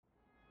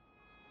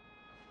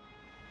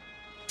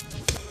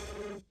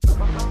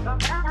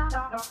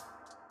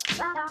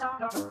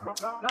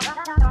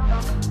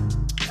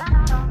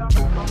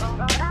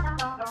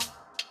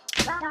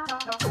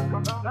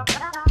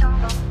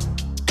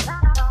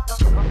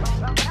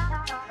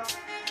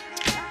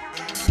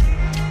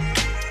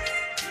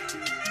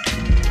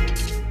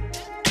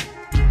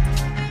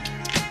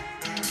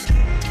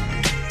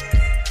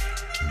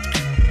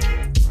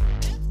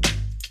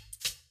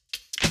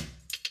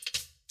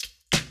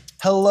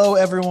Hello,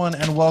 everyone,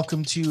 and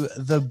welcome to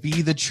the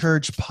Be the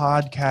Church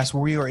podcast,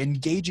 where we are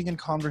engaging in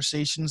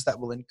conversations that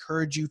will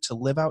encourage you to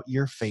live out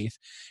your faith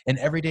in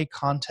everyday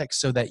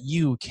context so that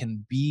you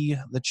can be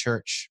the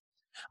church.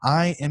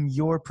 I am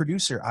your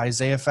producer,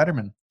 Isaiah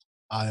Fetterman.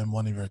 I am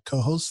one of your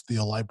co-hosts,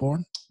 Theo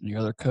Lightborn. Your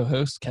other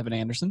co-host, Kevin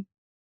Anderson.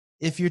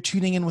 If you're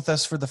tuning in with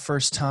us for the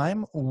first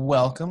time,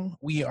 welcome.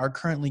 We are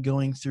currently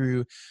going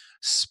through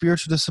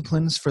Spiritual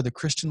Disciplines for the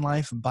Christian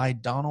Life by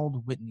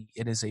Donald Whitney.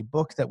 It is a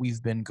book that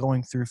we've been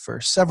going through for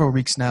several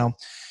weeks now,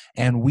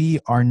 and we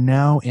are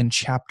now in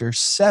chapter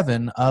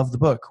 7 of the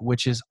book,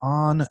 which is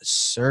on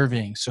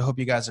serving. So I hope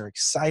you guys are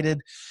excited.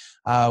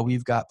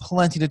 We've got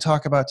plenty to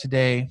talk about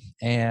today,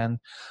 and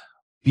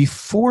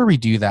before we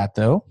do that,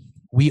 though,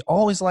 we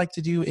always like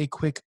to do a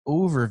quick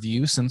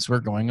overview since we're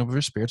going over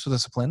spiritual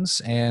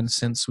disciplines, and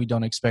since we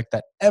don't expect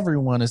that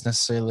everyone is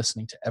necessarily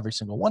listening to every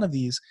single one of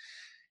these,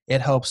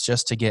 it helps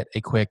just to get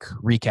a quick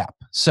recap.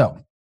 So,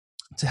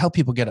 to help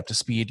people get up to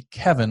speed,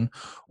 Kevin,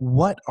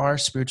 what are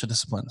spiritual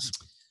disciplines?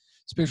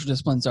 Spiritual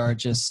disciplines are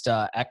just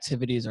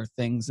activities or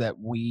things that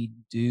we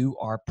do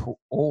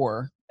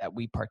or that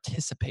we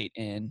participate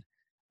in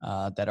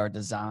that are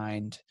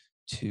designed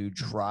to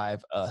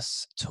drive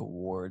us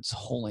towards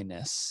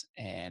holiness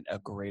and a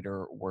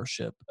greater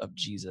worship of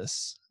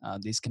Jesus.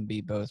 These can be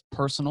both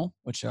personal,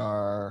 which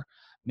are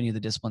many of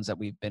the disciplines that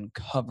we've been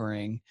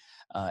covering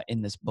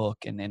in this book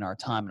and in our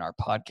time in our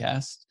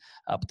podcast,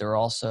 but there are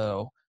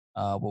also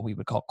what we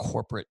would call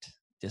corporate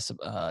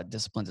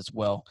disciplines as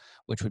well,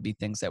 which would be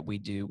things that we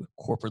do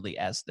corporately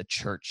as the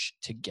church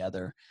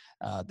together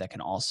that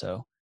can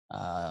also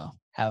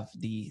have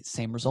the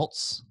same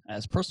results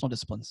as personal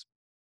disciplines.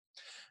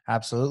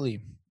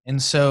 Absolutely.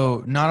 And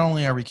so not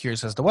only are we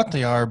curious as to what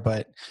they are,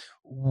 but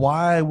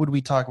why would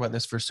we talk about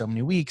this for so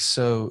many weeks?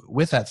 So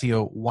with that,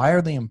 Theo, why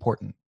are they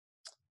important?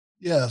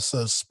 Yeah,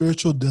 so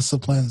spiritual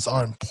disciplines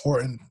are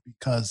important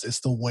because it's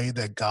the way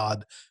that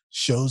God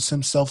shows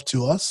himself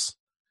to us,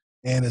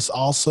 and it's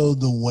also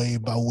the way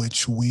by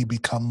which we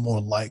become more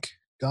like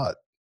God.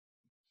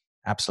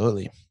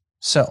 Absolutely.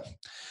 So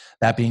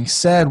that being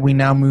said, we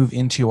now move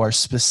into our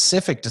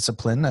specific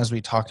discipline as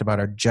we talked about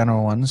our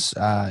general ones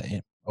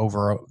in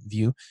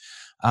overview.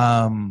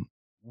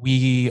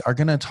 We are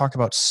going to talk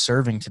about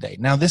serving today.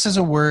 Now, this is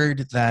a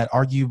word that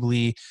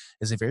arguably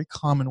is a very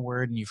common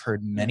word, and you've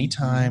heard many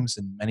times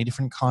in many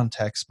different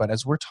contexts, but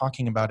as we're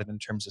talking about it in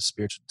terms of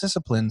spiritual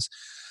disciplines,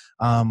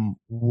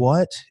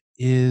 what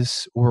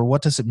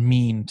does it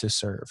mean to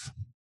serve?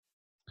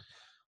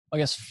 I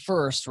guess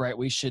first, right,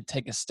 we should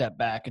take a step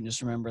back and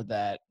just remember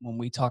that when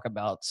we talk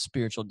about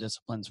spiritual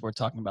disciplines, we're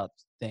talking about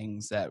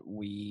things that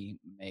we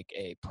make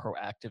a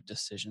proactive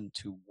decision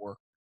to work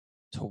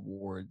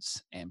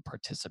towards and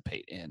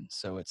participate in.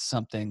 So it's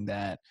something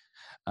that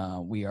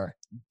we are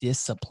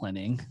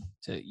disciplining,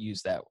 to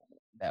use that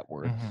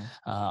word,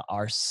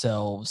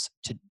 ourselves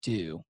to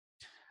do.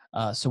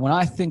 So when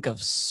I think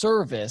of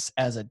service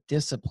as a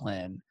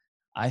discipline,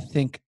 I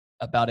think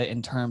about it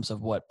in terms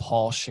of what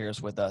Paul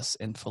shares with us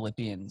in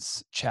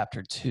Philippians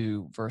chapter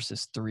 2,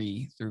 verses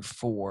 3 through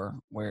 4,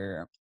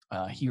 where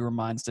he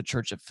reminds the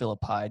church of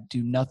Philippi,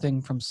 do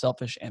nothing from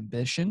selfish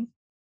ambition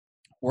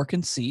or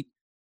conceit,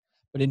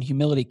 but in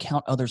humility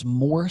count others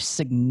more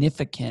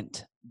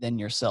significant than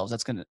yourselves.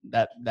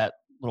 That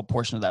little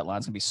portion of that line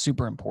is going to be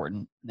super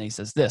important. And he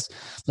says this,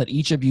 let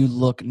each of you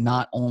look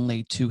not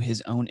only to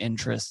his own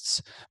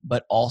interests,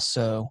 but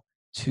also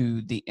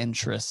to the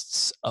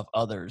interests of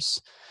others.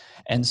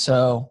 And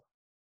so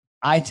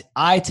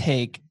I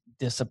take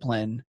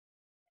discipline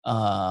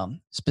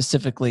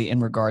specifically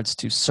in regards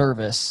to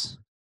service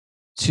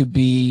to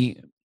be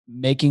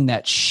making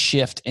that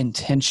shift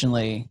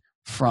intentionally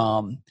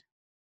from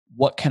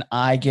what can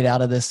I get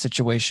out of this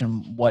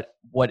situation? What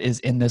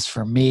is in this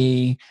for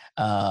me?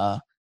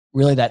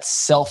 Really that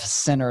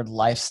self-centered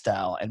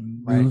lifestyle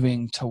and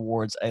moving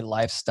towards a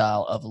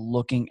lifestyle of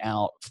looking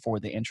out for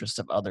the interests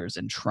of others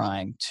and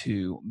trying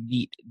to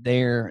meet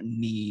their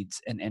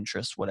needs and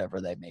interests,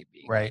 whatever they may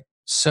be. Right.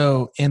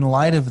 So in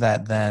light of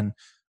that then,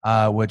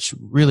 which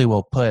really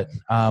well put,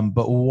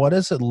 but what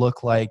does it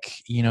look like,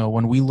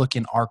 when we look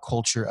in our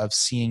culture of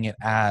seeing it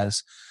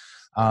as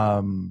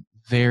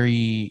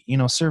very,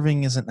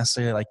 serving isn't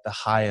necessarily like the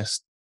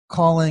highest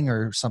calling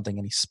or something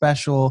any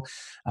special,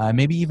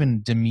 maybe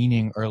even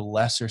demeaning or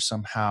lesser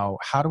somehow.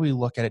 How do we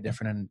look at it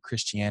different in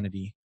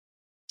Christianity?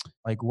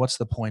 Like, what's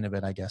the point of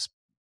it, I guess?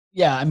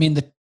 Yeah, I mean,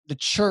 the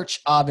church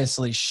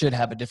obviously should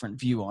have a different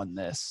view on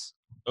this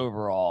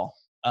overall.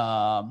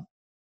 I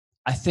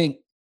think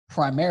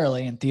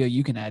primarily, and Theo,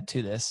 you can add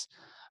to this,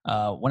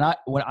 when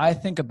I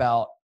think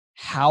about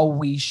how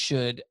we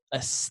should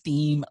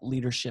esteem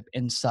leadership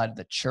inside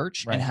the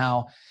church, Right. and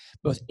how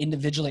both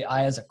individually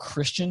I as a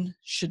Christian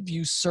should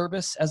view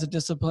service as a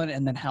discipline,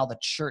 and then how the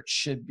church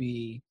should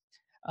be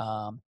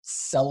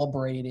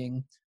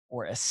celebrating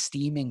or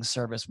esteeming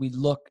service. We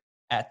look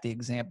at the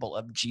example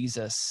of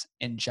Jesus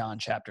in John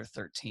chapter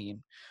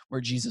 13,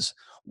 where Jesus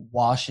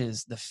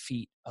washes the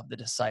feet of the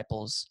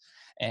disciples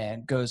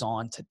and goes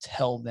on to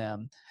tell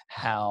them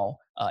how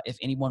if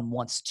anyone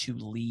wants to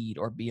lead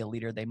or be a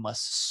leader, they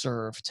must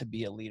serve to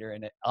be a leader.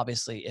 And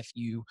obviously, if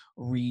you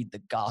read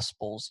the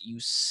Gospels, you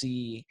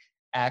see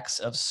acts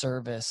of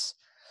service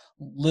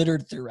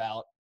littered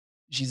throughout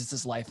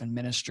Jesus's life and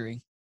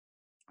ministry.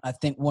 I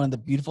think one of the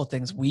beautiful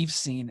things we've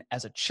seen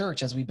as a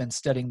church, as we've been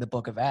studying the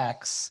book of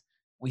Acts,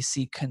 we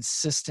see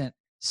consistent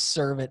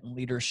servant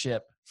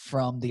leadership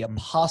from the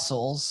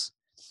apostles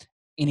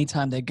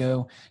anytime they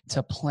go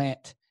to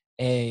plant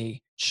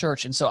a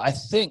church. And so I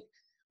think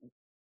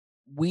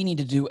we need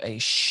to do a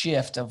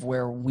shift of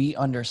where we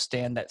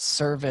understand that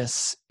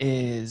service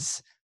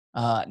is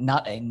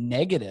not a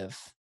negative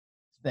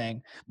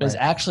thing, but is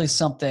actually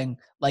something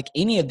like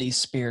any of these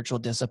spiritual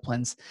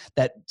disciplines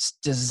that's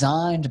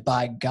designed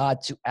by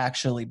God to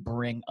actually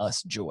bring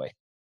us joy.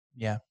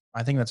 Yeah,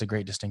 I think that's a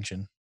great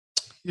distinction.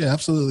 Yeah,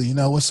 absolutely. You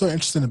know, what's so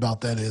interesting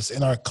about that is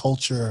in our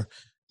culture,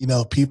 you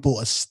know, people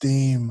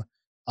esteem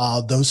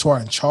those who are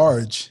in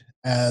charge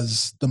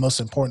as the most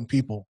important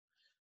people.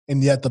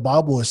 And yet the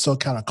Bible is so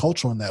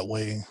countercultural in that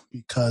way,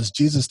 because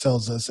Jesus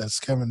tells us, as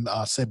Kevin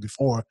said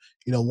before,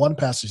 you know, one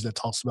passage that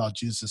talks about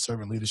Jesus'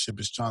 servant leadership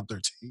is John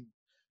 13.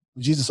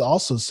 Jesus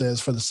also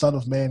says, for the Son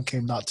of Man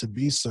came not to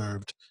be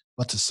served,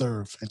 but to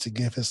serve and to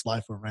give his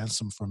life a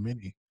ransom for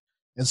many.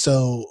 And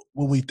so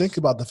when we think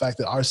about the fact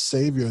that our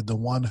Savior, the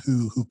one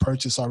who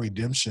purchased our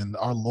redemption,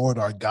 our Lord,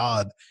 our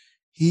God,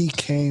 he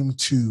came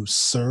to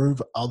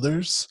serve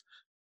others,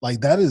 like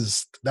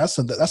that's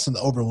an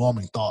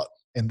overwhelming thought.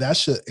 And that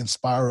should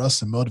inspire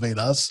us and motivate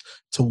us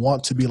to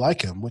want to be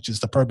like him, which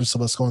is the purpose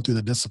of us going through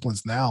the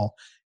disciplines now,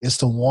 is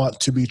to want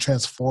to be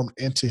transformed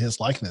into his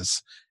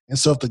likeness. And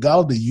so if the God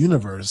of the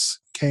universe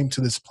came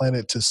to this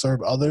planet to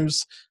serve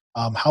others,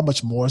 how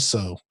much more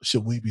so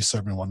should we be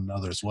serving one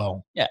another as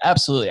well? Yeah,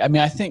 absolutely. I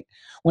mean, I think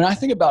when I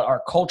think about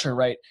our culture,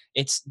 right,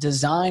 it's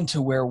designed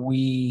to where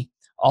we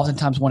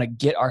oftentimes want to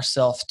get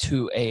ourselves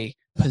to a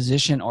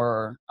position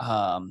or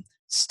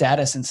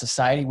status in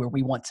society where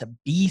we want to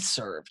be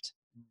served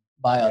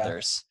by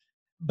others.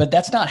 But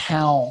that's not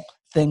how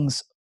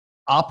things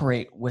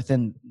operate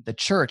within the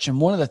church.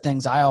 And one of the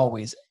things I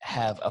always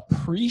have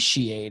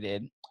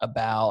appreciated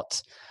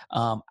about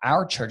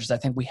our church is I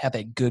think we have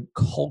a good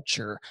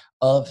culture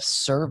of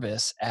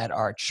service at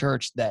our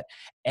church, that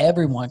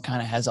everyone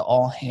kind of has an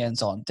all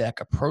hands on deck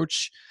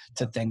approach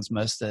to things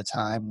most of the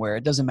time, where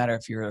it doesn't matter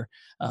if you're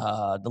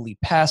the lead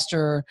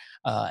pastor,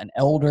 an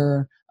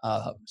elder,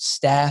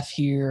 staff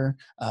here,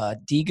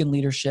 deacon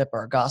leadership,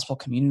 or a gospel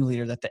community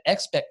leader, that the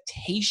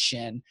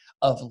expectation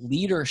of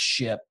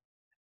leadership,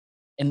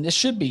 and this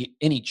should be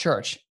any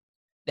church,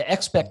 the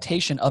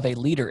expectation of a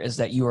leader is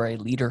that you are a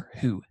leader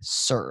who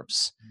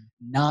serves,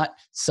 not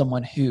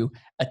someone who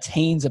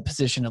attains a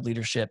position of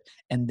leadership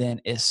and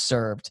then is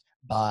served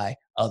by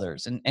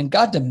others. And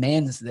God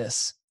demands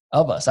this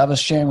of us. I was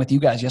sharing with you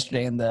guys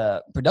yesterday in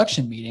the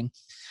production meeting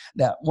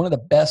that one of the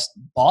best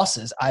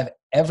bosses I've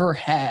ever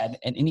had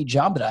in any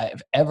job that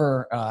I've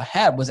ever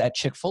had was at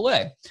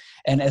Chick-fil-A.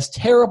 And as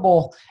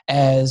terrible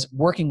as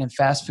working in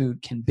fast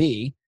food can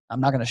be,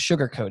 I'm not going to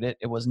sugarcoat it.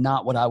 It was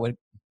not what I would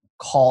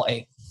call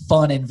a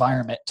fun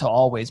environment to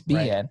always be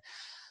in.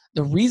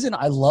 The reason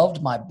I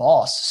loved my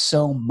boss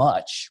so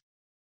much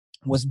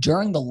was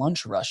during the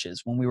lunch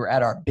rushes, when we were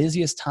at our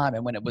busiest time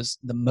and when it was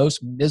the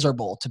most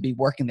miserable to be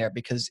working there,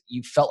 because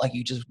you felt like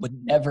you just would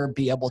never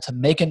be able to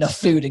make enough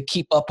food and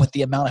keep up with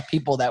the amount of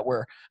people that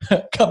were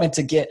coming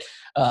to get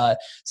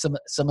some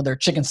of their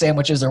chicken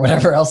sandwiches or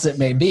whatever else it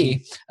may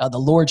be, the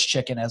Lord's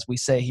chicken, as we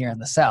say here in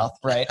the South,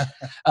 right?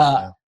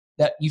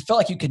 That you felt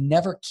like you could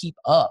never keep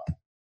up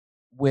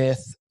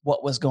with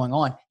what was going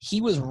on.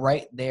 He was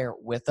right there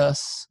with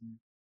us,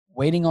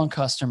 waiting on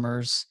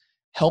customers,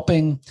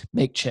 helping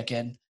make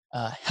chicken,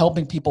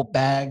 helping people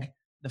bag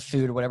the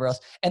food or whatever else.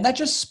 And that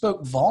just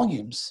spoke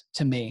volumes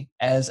to me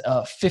as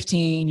a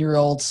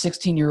 15-year-old,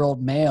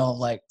 16-year-old male.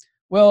 Like,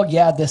 well,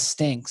 yeah, this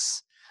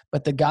stinks,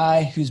 but the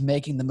guy who's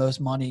making the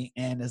most money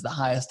and is the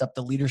highest up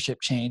the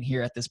leadership chain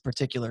here at this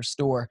particular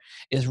store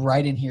is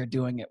right in here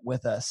doing it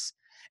with us.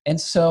 And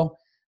so,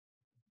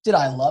 did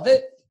I love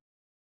it?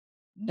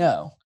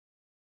 No.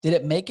 Did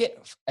it make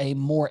it a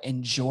more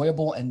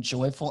enjoyable and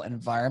joyful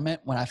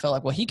environment when I felt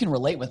like, well, he can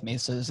relate with me,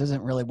 so this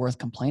isn't really worth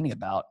complaining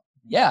about?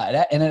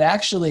 Yeah, and it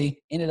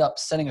actually ended up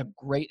setting a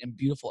great and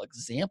beautiful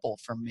example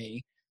for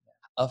me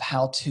of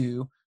how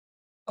to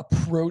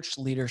approach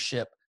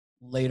leadership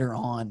later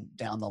on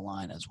down the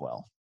line as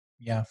well.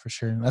 Yeah, for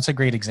sure. That's a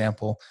great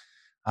example.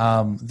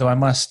 Though I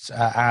must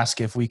ask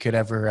if we could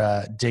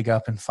ever dig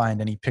up and find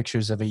any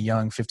pictures of a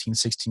young 15,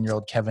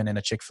 16-year-old Kevin in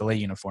a Chick-fil-A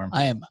uniform.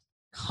 I am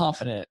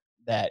confident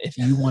that if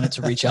you wanted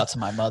to reach out to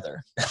my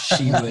mother,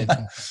 she would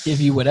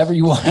give you whatever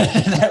you wanted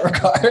in that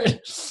regard.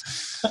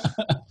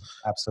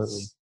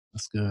 Absolutely.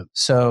 That's good.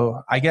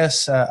 So I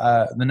guess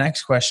the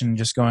next question,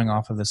 just going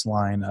off of this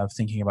line of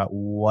thinking about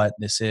what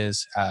this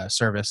is,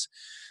 service,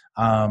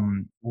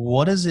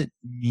 what does it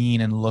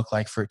mean and look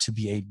like for it to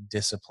be a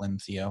discipline,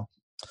 Theo?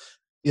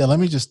 Yeah, let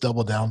me just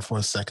double down for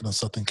a second on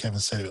something Kevin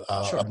said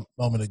Sure. a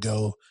moment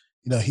ago.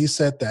 He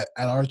said that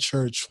at our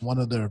church, one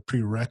of the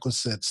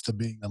prerequisites to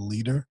being a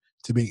leader,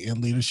 to being in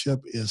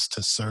leadership, is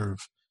to serve.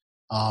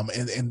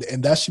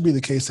 And that should be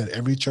the case at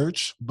every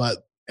church, but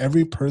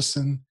every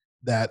person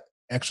that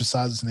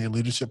exercises in a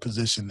leadership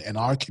position in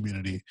our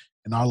community,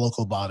 in our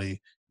local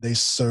body, they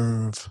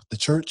serve the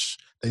church,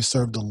 they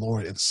serve the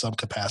Lord in some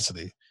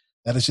capacity.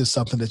 That is just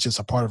something that's just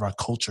a part of our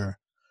culture.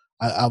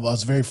 I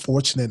was very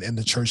fortunate in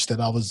the church that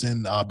I was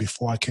in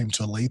before I came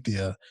to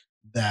Aletheia,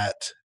 that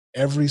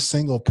every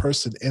single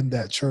person in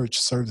that church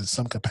served in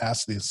some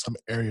capacity in some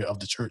area of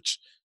the church.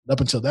 And up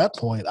until that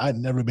point, I'd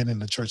never been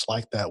in a church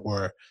like that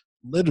where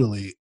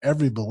literally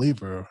every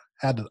believer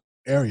had an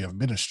area of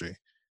ministry,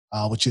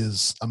 which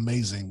is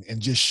amazing and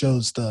just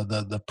shows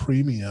the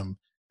premium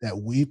that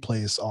we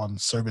place on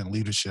servant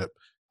leadership,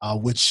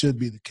 which should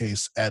be the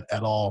case at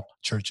all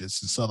churches.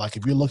 And so, like,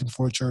 if you're looking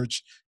for a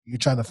church, you're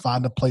trying to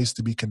find a place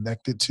to be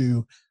connected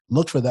to,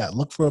 look for that.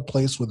 Look for a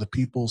place where the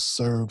people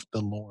serve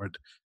the Lord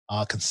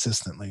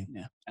consistently.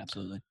 Yeah,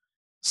 absolutely.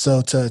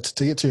 So to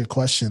get to your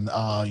question,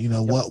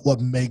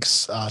 what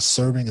makes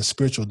serving a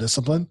spiritual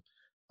discipline?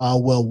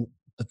 Well,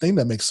 the thing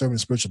that makes serving a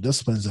spiritual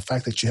discipline is the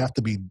fact that you have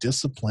to be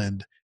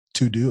disciplined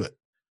to do it.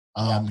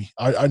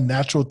 Our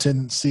natural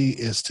tendency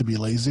is to be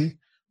lazy.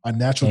 Our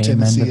natural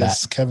tendency,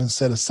 as Kevin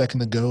said a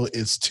second ago,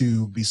 is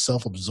to be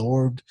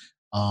self-absorbed,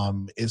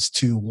 is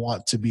to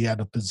want to be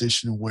at a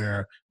position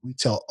where we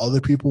tell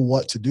other people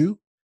what to do,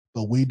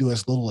 but we do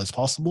as little as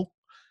possible.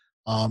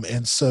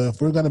 And so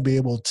if we're going to be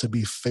able to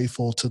be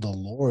faithful to the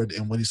Lord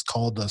and what he's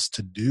called us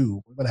to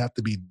do, we're going to have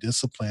to be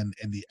disciplined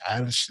in the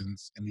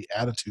actions and the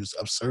attitudes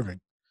of serving.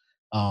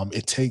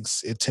 It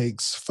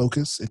takes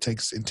focus. It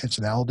takes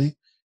intentionality.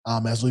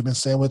 As we've been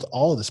saying with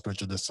all of the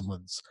spiritual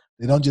disciplines,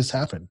 they don't just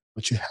happen,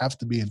 but you have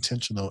to be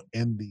intentional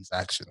in these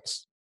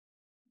actions.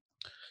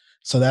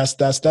 So that's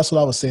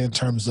what I would say in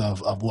terms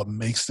of what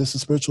makes this a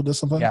spiritual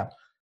discipline. Yeah.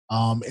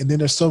 And then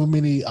there's so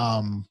many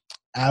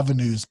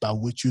avenues by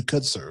which you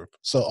could serve.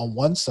 So on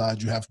one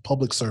side, you have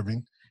public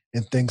serving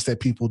and things that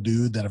people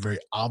do that are very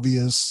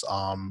obvious,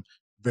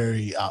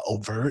 very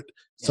overt,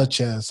 such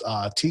as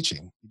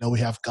teaching. We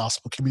have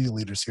gospel community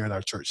leaders here at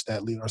our church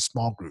that lead our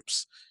small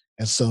groups.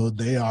 And so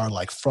they are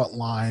like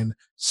frontline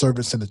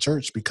servants in the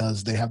church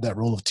because they have that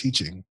role of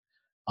teaching.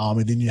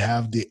 And then you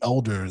have the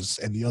elders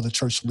and the other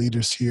church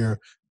leaders here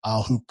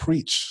who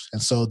preach.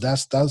 And so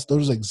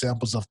those are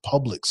examples of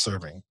public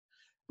serving.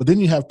 But then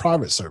you have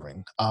private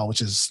serving,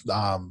 which is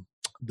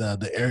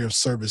the area of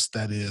service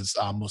that is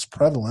most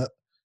prevalent,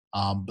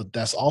 but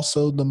that's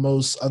also the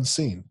most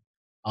unseen.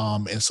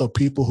 And so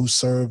people who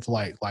serve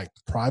like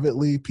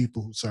privately,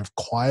 people who serve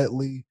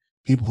quietly,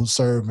 people who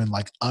serve in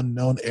like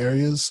unknown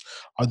areas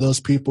are those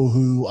people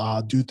who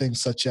do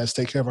things such as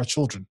take care of our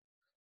children.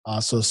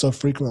 So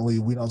frequently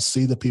we don't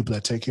see the people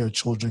that take care of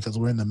children because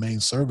we're in the main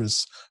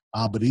service,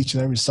 but each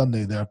and every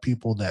Sunday there are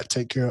people that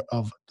take care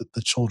of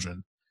the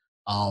children.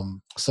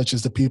 Such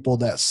as the people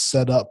that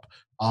set up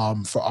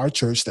for our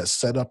church, that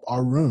set up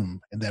our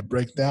room and that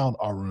break down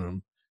our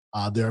room.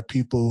 There are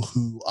people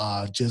who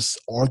just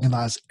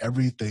organize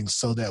everything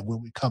so that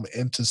when we come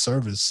into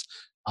service,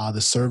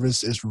 the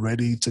service is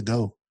ready to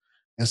go.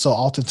 And so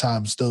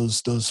oftentimes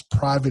those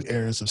private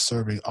areas of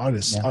serving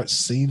aren't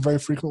seen very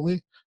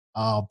frequently,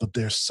 but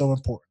they're so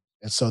important.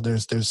 And so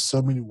there's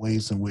so many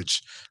ways in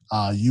which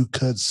you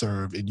could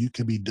serve and you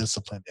can be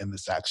disciplined in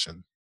this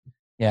action.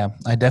 Yeah,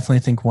 I definitely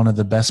think one of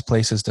the best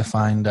places to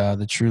find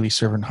the truly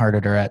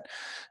servant-hearted are at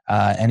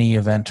any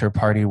event or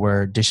party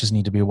where dishes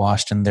need to be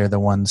washed and they're the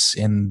ones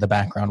in the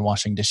background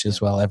washing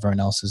dishes while everyone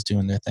else is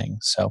doing their thing.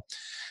 So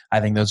I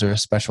think those are a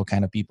special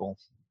kind of people.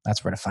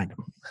 That's where to find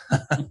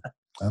them.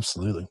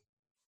 Absolutely.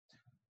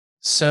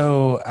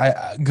 So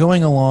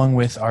going along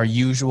with our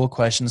usual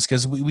questions,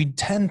 because we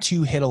tend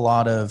to hit a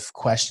lot of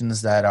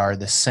questions that are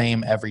the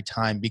same every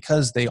time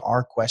because they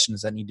are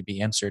questions that need to be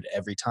answered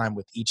every time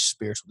with each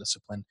spiritual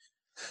discipline.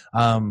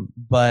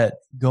 But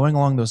going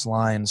along those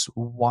lines,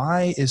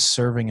 why is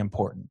serving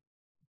important?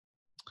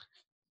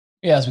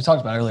 Yeah, as we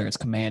talked about earlier, it's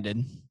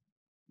commanded,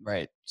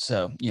 right?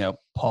 So,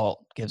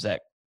 Paul gives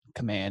that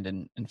command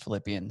in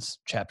Philippians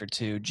chapter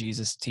 2.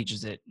 Jesus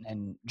teaches it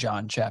in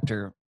John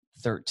chapter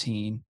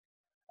 13.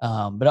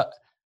 But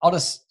I'll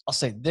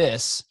say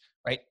this,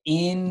 right?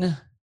 In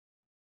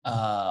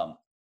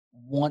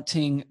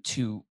wanting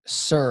to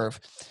serve,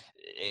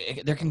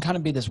 there can kind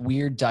of be this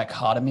weird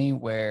dichotomy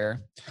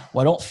where,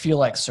 well, I don't feel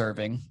like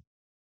serving,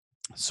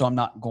 so I'm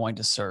not going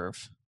to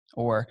serve,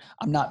 or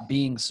I'm not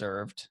being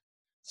served,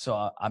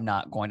 so I'm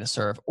not going to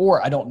serve,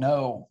 or I don't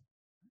know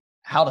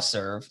how to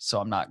serve, so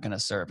I'm not going to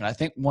serve. And I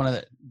think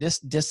this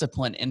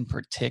discipline in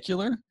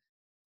particular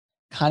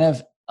kind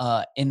of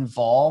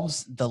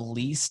involves the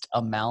least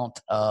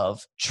amount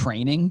of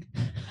training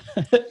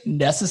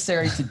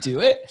necessary to do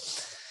it.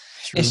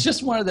 It's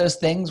just one of those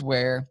things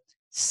where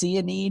see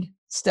a need,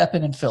 step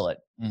in and fill it.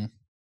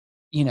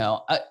 You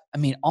know, I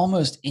mean,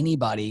 almost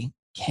anybody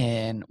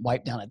can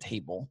wipe down a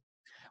table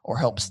or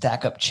help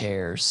stack up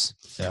chairs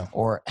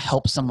or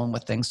help someone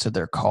with things to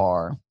their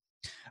car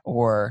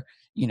or,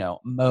 you know,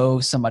 mow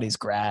somebody's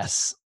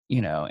grass,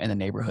 you know, in the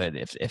neighborhood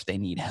if they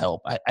need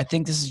help. I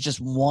think this is just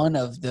one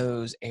of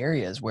those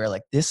areas where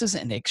like this is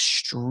an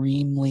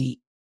extremely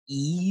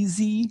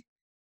easy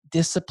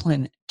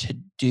discipline to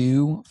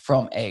do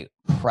from a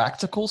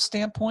practical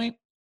standpoint.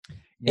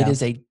 It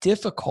is a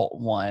difficult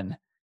one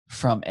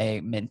from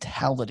a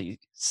mentality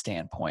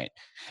standpoint.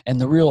 And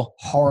the real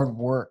hard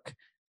work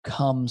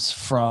comes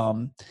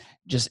from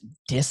just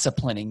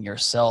disciplining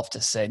yourself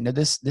to say, no,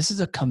 this is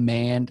a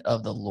command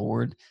of the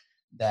Lord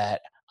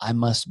that I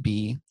must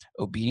be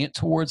obedient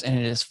towards, and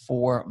it is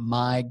for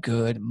my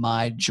good,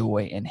 my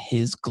joy, and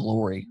His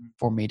glory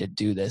for me to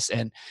do this.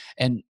 And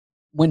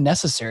when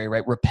necessary,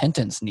 right,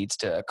 repentance needs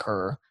to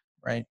occur,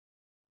 right,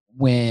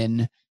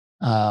 when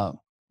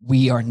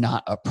we are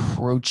not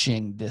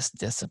approaching this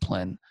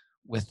discipline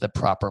with the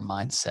proper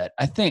mindset.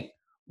 I think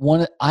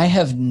I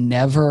have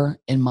never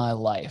in my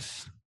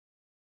life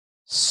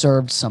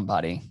served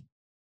somebody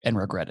and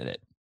regretted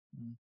it.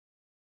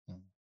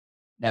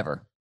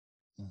 Never.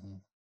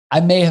 I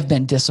may have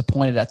been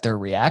disappointed at their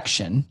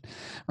reaction,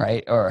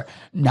 right? Or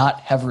not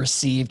have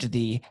received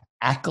the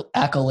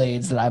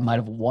accolades that I might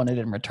have wanted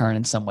in return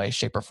in some way,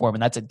 shape, or form.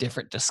 And that's a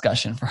different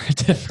discussion for a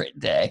different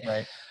day.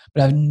 Right.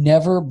 But I've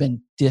never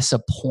been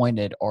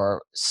disappointed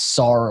or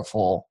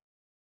sorrowful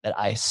that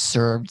I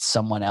served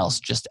someone else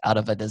just out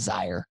of a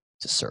desire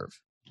to serve.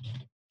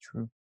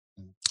 True.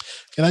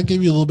 Can I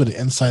give you a little bit of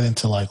insight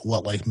into like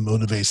what like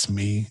motivates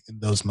me in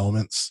those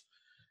moments?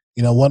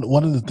 You know,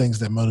 one of the things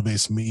that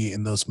motivates me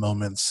in those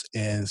moments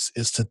is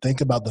to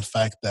think about the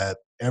fact that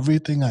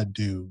everything I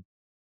do,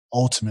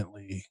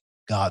 ultimately,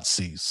 God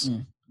sees.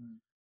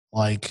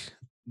 Like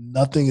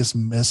nothing is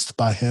missed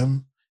by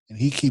Him, and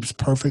He keeps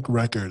perfect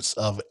records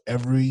of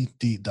every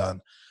deed done.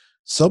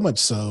 So much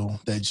so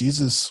that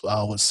Jesus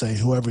would say,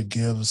 whoever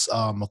gives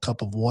a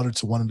cup of water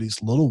to one of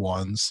these little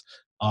ones,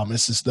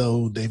 it's as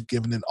though they've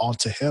given it all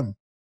to Him,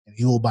 and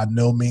He will by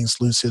no means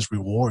lose His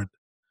reward.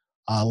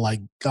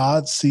 Like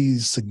God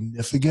sees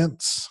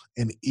significance,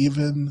 and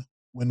even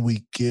when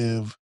we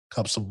give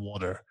cups of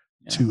water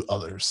to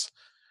others.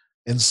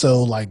 And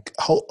so like,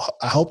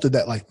 I hope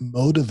that like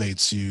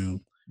motivates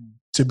you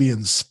to be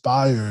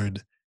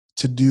inspired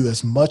to do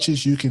as much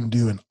as you can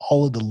do in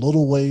all of the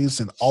little ways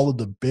and all of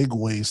the big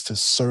ways to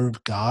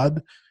serve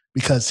God,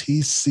 because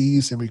He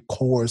sees and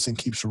records and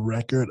keeps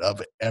record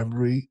of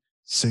every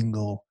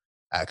single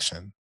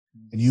action.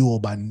 And you will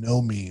by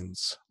no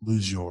means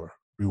lose your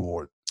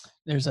reward.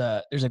 There's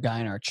a guy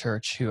in our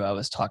church who I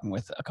was talking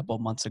with a couple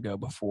of months ago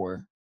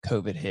before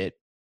COVID hit,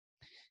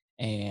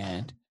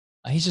 and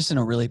he's just in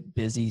a really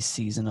busy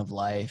season of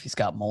life. He's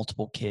got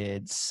multiple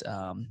kids.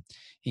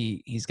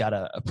 He's got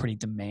a pretty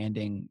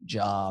demanding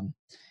job,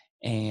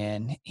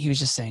 and he was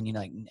just saying, you know,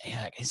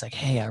 like he's like,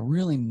 hey, I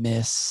really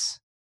miss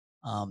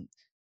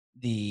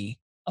the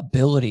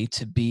ability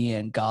to be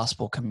in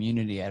gospel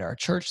community at our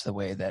church the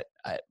way that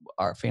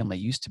our family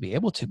used to be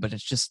able to, but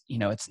it's just, you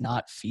know, it's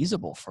not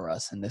feasible for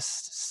us in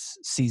this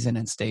season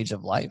and stage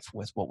of life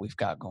with what we've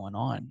got going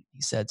on.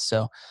 He said,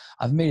 so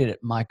I've made it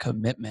my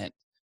commitment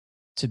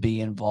to be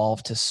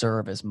involved, to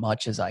serve as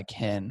much as I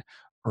can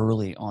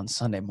early on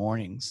Sunday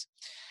mornings.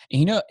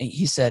 And, you know,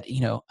 he said, you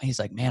know, he's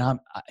like, man,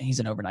 he's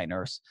an overnight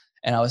nurse.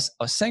 And I was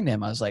saying to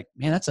him, I was like,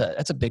 man, that's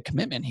a big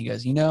commitment. He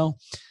goes, you know,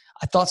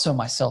 I thought so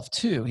myself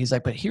too. He's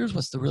like, but here's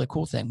what's the really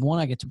cool thing. One,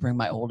 I get to bring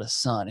my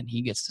oldest son and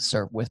he gets to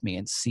serve with me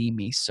and see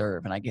me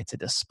serve. And I get to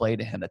display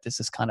to him that this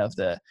is kind of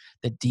the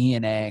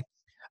DNA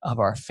of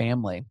our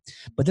family.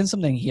 But then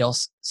something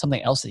else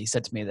that he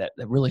said to me that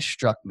really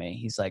struck me.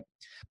 He's like,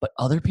 but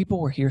other people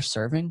were here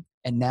serving.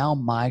 And now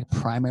my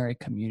primary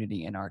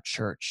community in our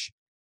church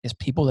is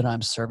people that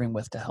I'm serving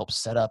with to help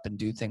set up and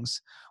do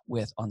things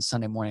with on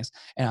Sunday mornings.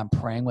 And I'm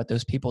praying with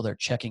those people. They're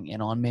checking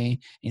in on me. And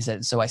he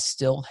said, so I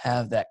still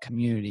have that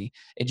community.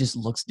 It just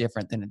looks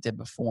different than it did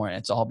before. And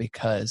it's all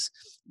because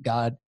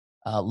God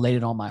laid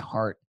it on my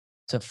heart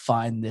to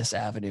find this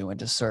avenue and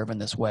to serve in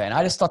this way. And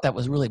I just thought that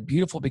was really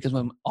beautiful, because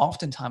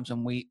oftentimes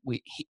when we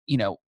you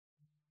know,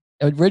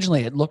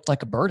 originally it looked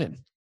like a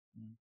burden.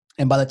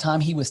 And by the time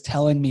he was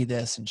telling me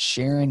this and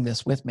sharing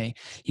this with me,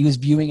 he was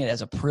viewing it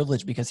as a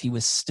privilege, because he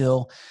was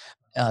still,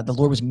 the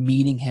Lord was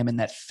meeting him in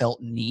that felt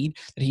need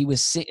that he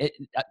was. It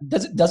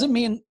doesn't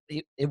mean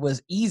it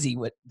was easy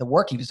with the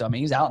work he was doing. I mean,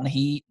 he was out in the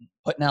heat,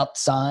 putting out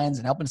signs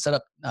and helping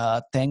set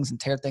up things and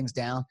tear things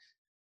down.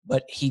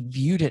 But he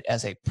viewed it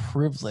as a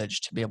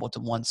privilege to be able to,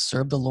 one,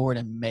 serve the Lord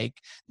and make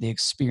the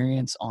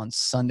experience on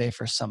Sunday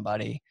for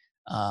somebody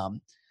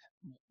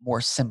more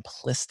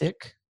simplistic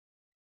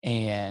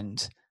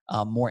and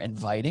more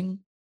inviting.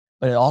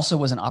 But it also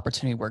was an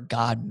opportunity where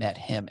God met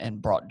him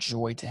and brought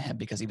joy to him,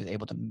 because he was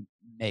able to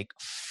make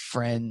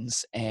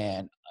friends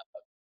and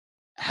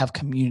have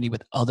community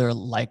with other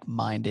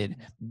like-minded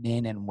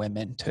men and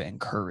women to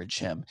encourage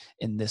him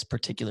in this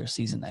particular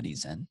season that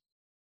he's in.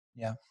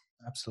 Yeah,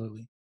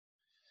 absolutely.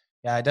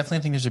 Yeah, I definitely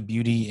think there's a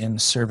beauty in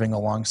serving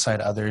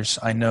alongside others.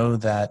 I know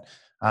that,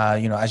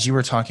 as you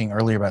were talking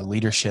earlier about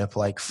leadership,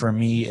 like for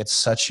me, it's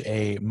such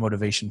a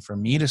motivation for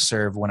me to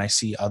serve when I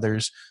see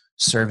others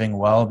serving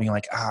well, being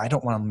like, I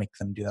don't want to make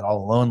them do that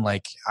all alone.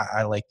 Like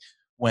I like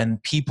when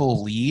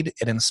people lead,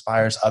 it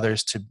inspires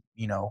others to,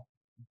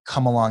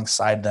 come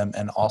alongside them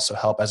and also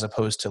help, as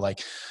opposed to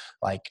like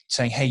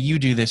saying, hey, you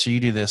do this or you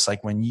do this.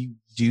 Like when you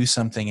do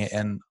something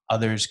and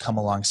others come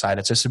alongside,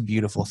 it's just a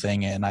beautiful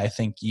thing. And I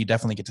think you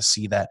definitely get to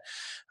see that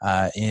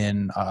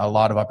in a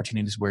lot of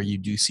opportunities where you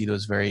do see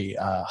those very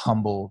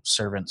humble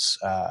servants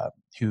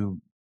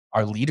who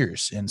are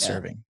leaders in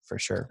serving, for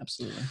sure.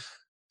 Absolutely.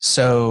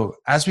 So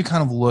as we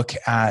kind of look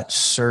at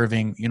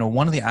serving,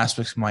 one of the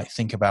aspects we might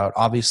think about,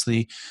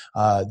 obviously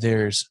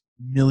there's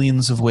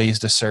millions of ways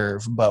to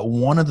serve, but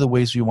one of the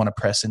ways we want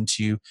to press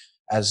into,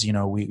 as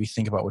we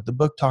think about what the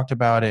book talked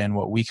about and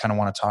what we kind of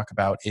want to talk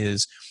about,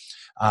 is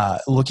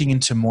looking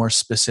into more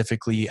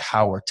specifically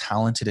how we're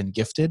talented and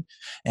gifted.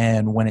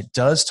 And when it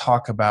does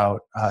talk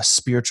about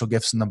spiritual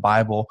gifts in the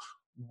Bible,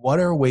 what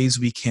are ways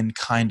we can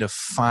kind of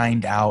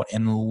find out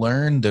and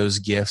learn those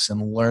gifts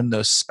and learn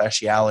those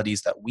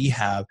specialities that we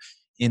have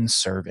in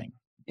serving?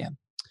 Yeah.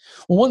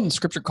 Well, one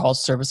scripture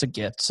calls service a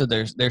gift. So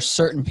there's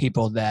certain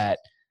people that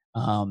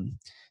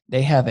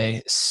they have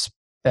a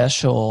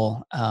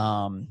special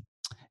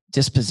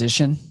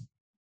disposition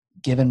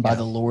given by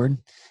the Lord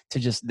to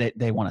just,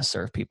 they want to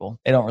serve people.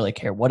 They don't really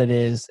care what it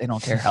is. They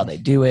don't care how they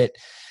do it.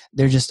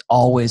 They're just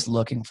always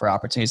looking for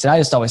opportunities. And I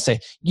just always say,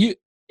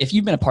 if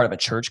you've been a part of a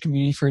church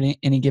community for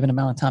any given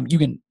amount of time, you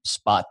can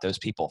spot those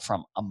people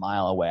from a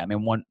mile away. I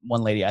mean, one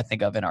lady I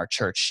think of in our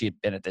church, she had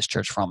been at this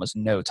church for almost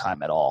no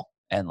time at all.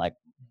 And like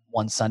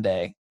one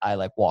Sunday, I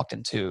like walked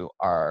into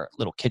our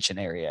little kitchen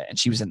area and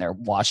she was in there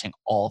washing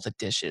all the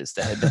dishes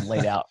that had been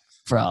laid out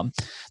from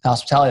the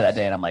hospitality that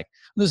day. And I'm like,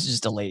 this is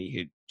just a lady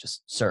who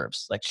just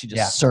serves. Like she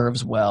just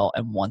serves well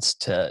and wants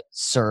to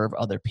serve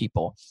other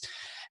people.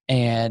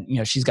 And,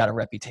 she's got a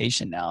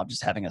reputation now of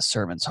just having a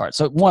servant's heart.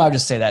 So one, I would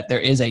just say that there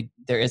is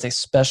a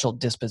special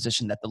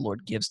disposition that the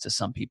Lord gives to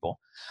some people.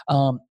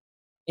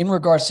 In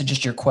regards to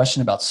just your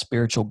question about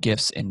spiritual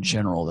gifts in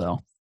general, though,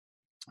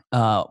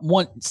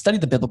 one, study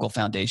the biblical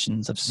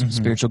foundations of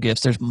spiritual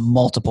gifts. There's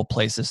multiple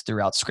places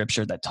throughout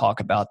Scripture that talk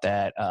about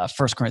that.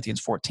 1 Corinthians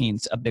 14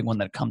 is a big one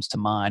that comes to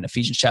mind.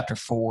 Ephesians chapter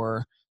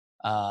 4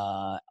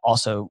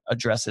 also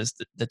addresses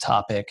the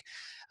topic.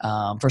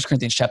 1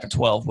 Corinthians chapter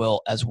 12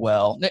 will as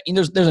well.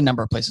 There's a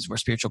number of places where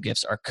spiritual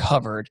gifts are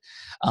covered.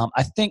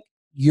 I think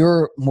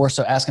you're more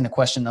so asking a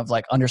question of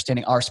like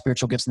understanding our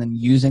spiritual gifts and then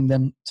using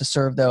them to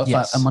serve, though,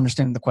 if I'm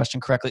understanding the question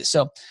correctly.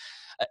 So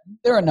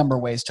there are a number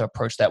of ways to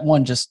approach that.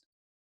 One, just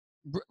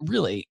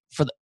really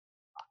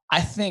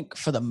I think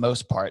for the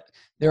most part,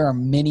 there are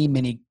many,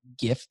 many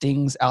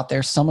giftings out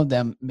there. Some of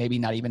them maybe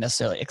not even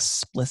necessarily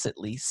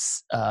explicitly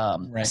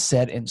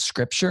said in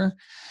Scripture,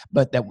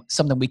 but that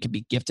something we could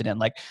be gifted in.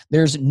 Like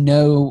there's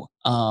no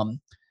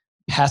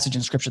passage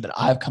in Scripture that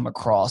I've come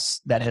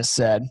across that has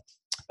said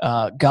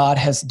God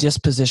has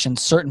dispositioned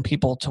certain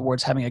people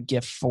towards having a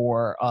gift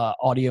for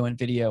audio and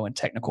video and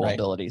technical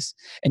abilities.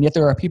 And yet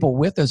there are people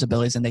with those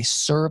abilities and they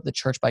serve the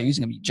church by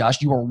using them.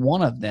 Josh, you are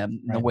one of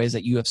them in the ways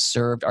that you have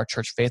served our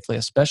church faithfully,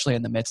 especially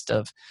in the midst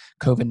of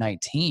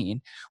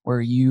COVID-19, where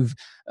you've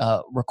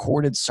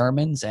recorded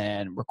sermons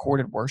and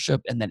recorded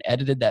worship and then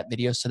edited that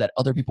video so that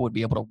other people would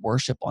be able to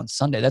worship on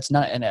Sunday. That's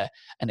not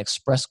an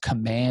express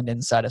command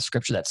inside of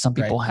Scripture that some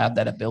people have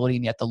that ability,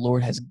 and yet the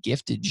Lord has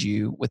gifted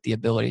you with the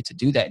ability to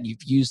do that, and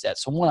you've used that.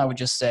 So one, I would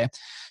just say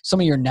some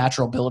of your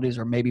natural abilities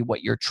or maybe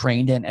what you're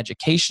trained in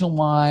educational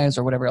wise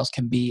or whatever else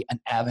can be an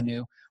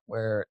avenue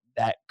where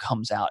that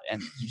comes out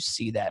and you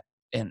see that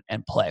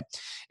and play.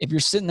 If you're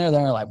sitting there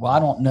like, well, I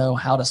don't know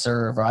how to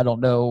serve, or I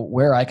don't know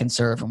where I can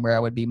serve and where I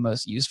would be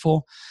most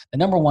useful, the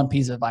number one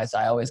piece of advice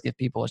I always give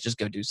people is just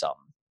go do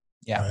something.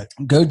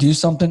 Go do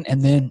something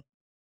and then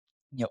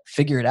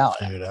figure it out.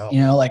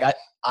 Like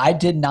I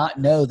did not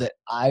know that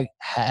I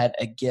had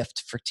a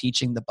gift for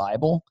teaching the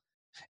Bible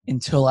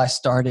until I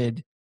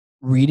started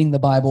reading the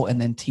Bible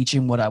and then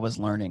teaching what I was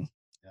learning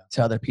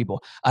to other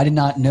people. I did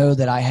not know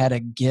that I had a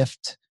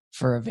gift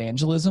for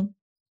evangelism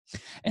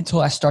until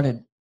I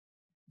started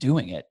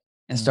doing it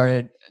and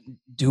started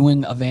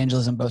doing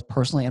evangelism both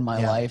personally in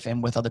my life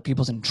and with other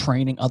people's, and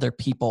training other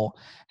people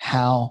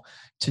how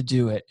to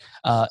do it.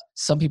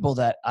 Some people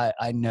that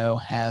I know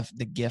have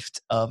the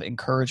gift of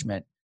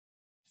encouragement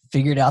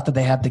figured out that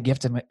they have the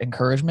gift of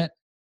encouragement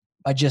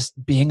by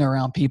just being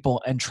around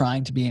people and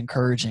trying to be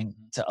encouraging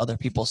to other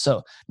people.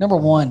 So number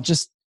one,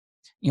 just,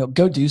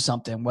 go do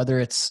something, whether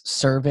it's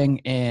serving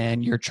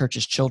in your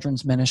church's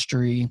children's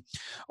ministry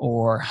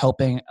or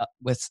helping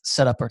with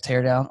set up or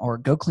tear down, or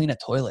go clean a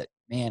toilet.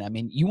 Man, I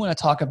mean, you want to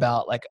talk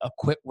about like a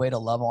quick way to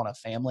love on a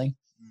family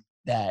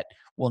that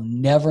will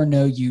never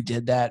know you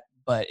did that,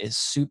 but is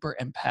super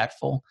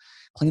impactful.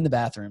 Clean the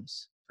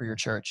bathrooms for your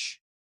church.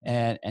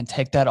 and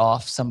take that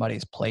off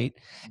somebody's plate.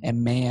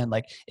 And man,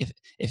 like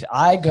if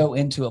I go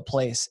into a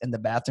place and the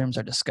bathrooms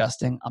are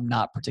disgusting, I'm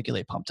not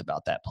particularly pumped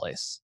about that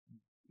place,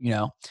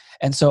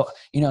 And so,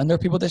 and there are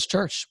people at this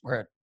church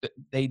where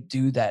they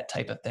do that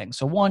type of thing.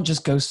 So one,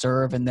 just go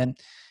serve. And then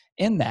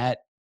in that,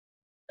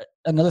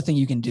 another thing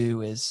you can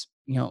do is,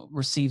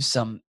 receive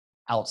some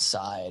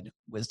outside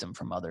wisdom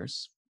from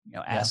others,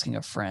 asking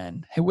a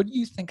friend, hey, what do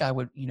you think I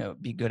would,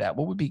 be good at?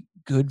 What would be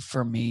good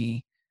for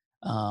me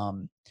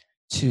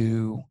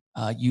to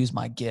use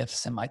my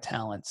gifts and my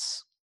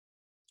talents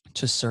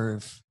to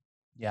serve,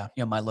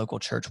 my local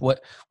church?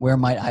 Where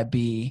might I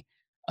be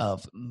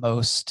of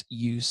most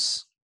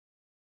use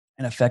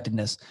and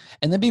effectiveness?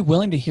 And then be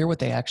willing to hear what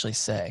they actually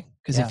say.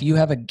 Because if you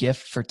have a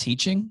gift for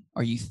teaching,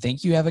 or you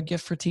think you have a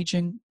gift for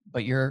teaching,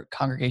 but your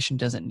congregation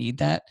doesn't need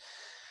that,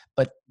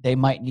 but they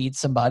might need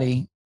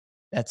somebody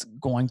that's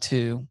going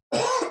to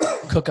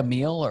cook a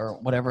meal or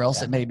whatever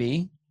else it may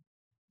be,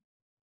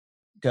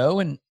 go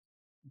and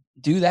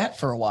do that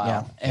for a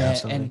while.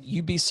 And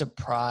you'd be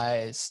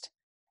surprised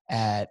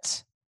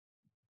at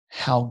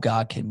how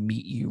God can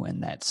meet you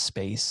in that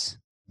space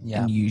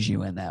and use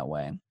you in that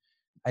way.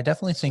 I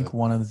definitely think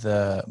one of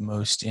the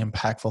most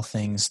impactful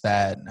things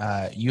that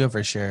you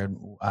ever shared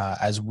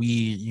as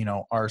we,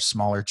 our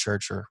smaller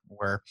church, or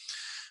we're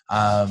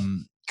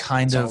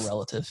kind of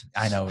relative.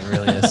 I know, it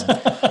really is.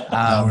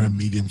 Now we're a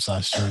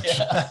medium-sized church.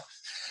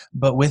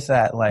 But with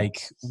that,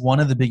 like,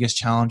 one of the biggest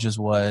challenges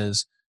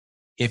was,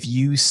 if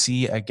you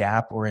see a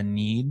gap or a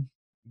need,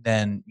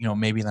 then,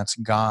 maybe that's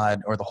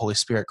God or the Holy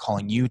Spirit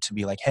calling you to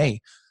be like,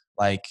 hey,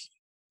 like,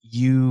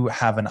 you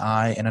have an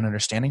eye and an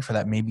understanding for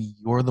that. Maybe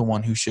you're the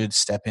one who should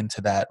step into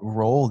that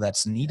role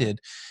that's needed,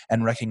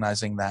 and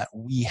recognizing that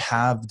we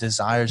have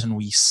desires and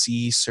we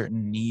see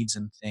certain needs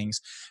and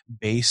things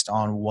based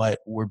on what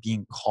we're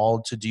being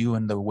called to do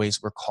and the ways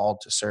we're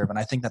called to serve. And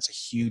I think that's a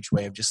huge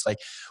way of just like,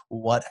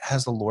 what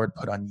has the Lord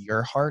put on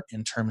your heart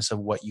in terms of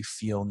what you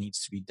feel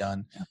needs to be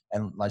done,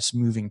 and just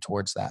moving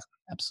towards that.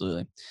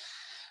 Absolutely.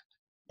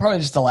 Probably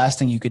just the last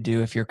thing you could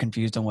do if you're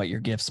confused on what your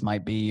gifts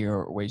might be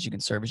or ways you can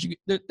serve is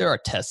there are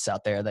tests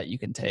out there that you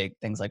can take,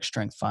 things like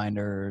Strength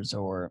Finders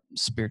or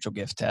spiritual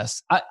gift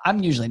tests.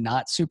 I'm usually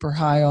not super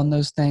high on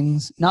those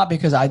things, not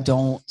because not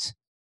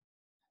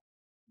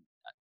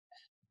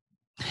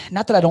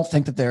that I don't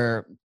think that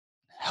they're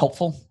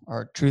helpful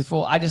or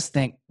truthful. I just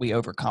think we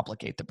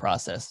overcomplicate the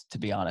process, to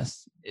be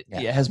honest.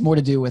 It has more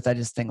to do with, I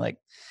just think like,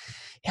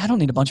 I don't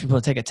need a bunch of people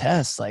to take a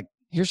test. Like,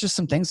 here's just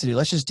some things to do.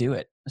 Let's just do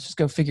it. Let's just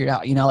go figure it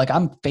out. Like,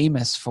 I'm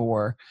famous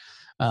for,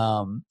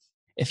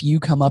 if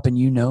you come up and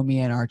me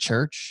in our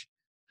church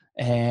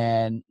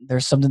and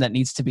there's something that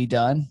needs to be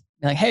done,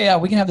 like, hey,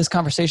 we can have this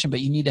conversation,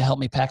 but you need to help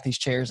me pack these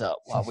chairs up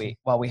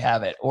while we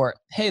have it. Or,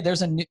 hey,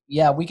 there's a new,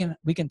 we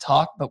can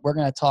talk, but we're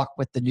going to talk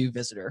with the new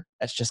visitor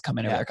that's just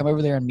coming over there. Come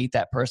over there and meet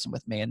that person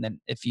with me. And then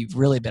if you've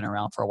really been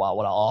around for a while,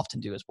 what I'll often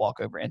do is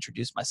walk over,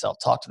 introduce myself,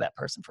 talk to that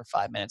person for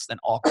 5 minutes, then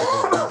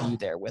awkwardly leave you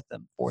there with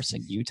them,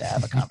 forcing you to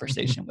have a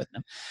conversation with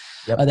them.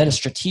 That is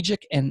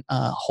strategic and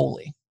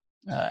holy,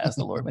 as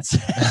the Lord would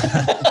say.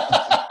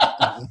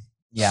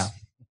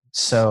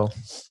 So...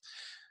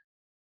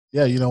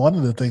 one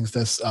of the things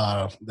that's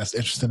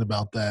interesting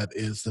about that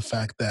is the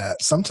fact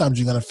that sometimes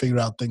you're going to figure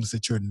out things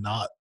that you're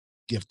not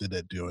gifted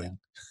at doing.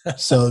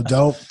 So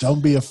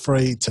don't be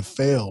afraid to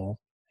fail.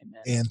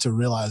 Amen. And to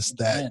realize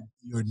that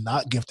you're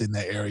not gifted in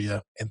that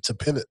area, and to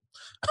pivot.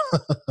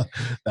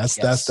 That's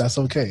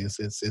okay.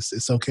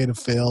 It's okay to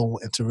fail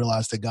and to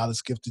realize that God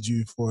has gifted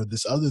you for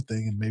this other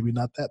thing and maybe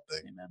not that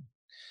thing. Amen.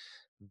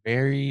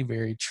 Very,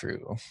 very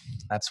true.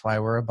 That's why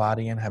we're a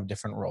body and have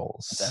different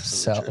roles.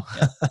 That's absolutely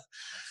true. Yeah.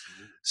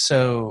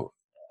 So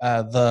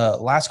the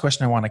last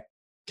question I want to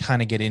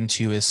kind of get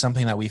into is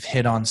something that we've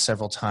hit on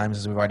several times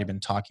as we've already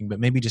been talking, but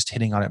maybe just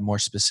hitting on it more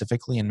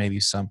specifically and maybe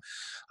some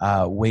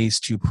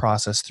ways to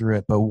process through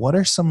it. But what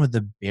are some of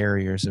the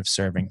barriers of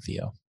serving,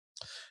 Theo?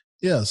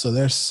 Yeah, so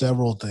there's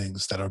several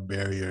things that are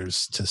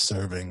barriers to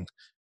serving.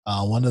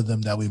 One of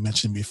them that we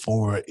mentioned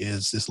before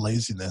is this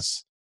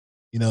laziness.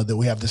 That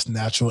we have this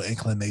natural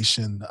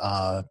inclination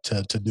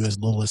to do as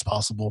little as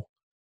possible.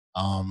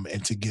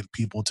 And to get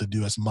people to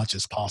do as much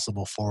as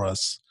possible for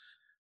us.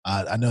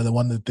 I know that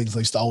one of the things I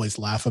used to always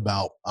laugh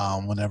about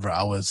whenever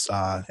I was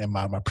in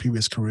my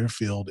previous career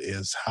field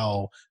is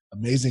how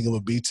amazing it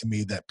would be to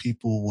me that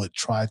people would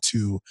try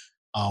to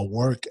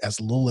work as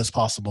little as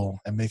possible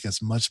and make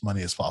as much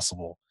money as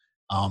possible.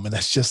 And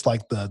that's just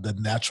like the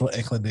natural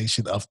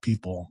inclination of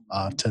people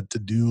to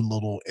do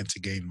little and to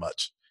gain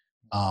much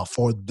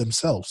for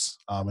themselves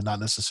and not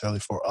necessarily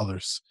for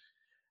others.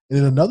 And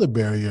then another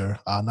barrier,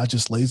 not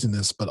just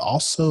laziness, but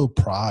also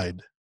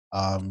pride.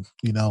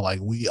 Like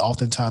we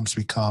oftentimes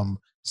become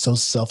so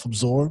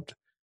self-absorbed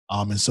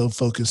and so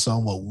focused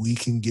on what we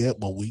can get,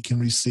 what we can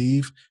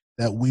receive,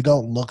 that we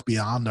don't look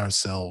beyond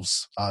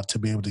ourselves to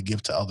be able to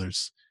give to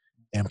others.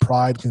 And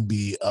pride can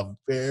be a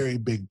very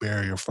big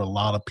barrier for a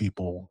lot of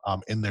people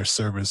in their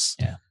service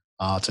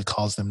to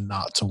cause them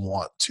not to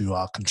want to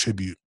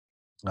contribute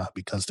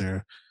because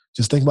they're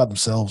just thinking about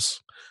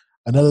themselves.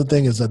 Another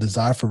thing is a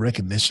desire for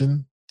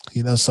recognition.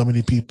 So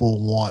many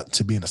people want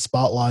to be in the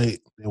spotlight.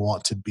 They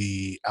want to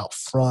be out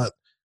front.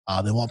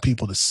 They want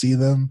people to see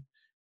them.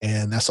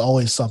 And that's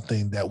always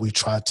something that we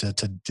try to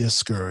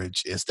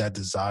discourage, is that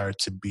desire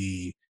to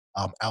be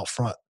out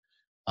front.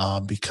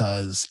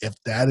 Because if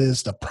that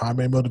is the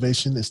primary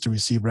motivation, is to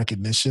receive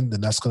recognition,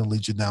 then that's going to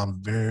lead you down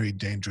very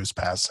dangerous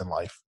paths in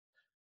life.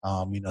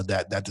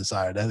 That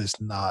desire, that is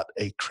not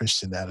a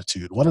Christian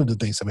attitude. One of the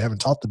things that we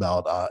haven't talked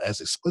about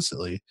as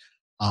explicitly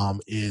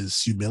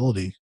is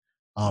humility,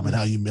 and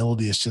how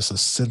humility is just a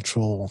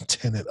central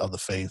tenet of the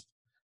faith.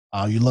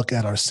 You look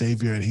at our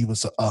Savior, and he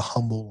was a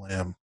humble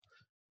lamb.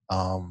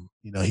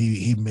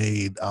 He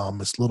made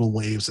as little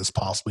waves as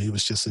possible. He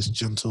was just as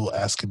gentle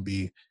as can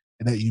be.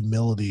 And that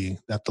humility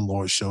that the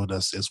Lord showed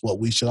us is what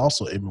we should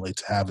also emulate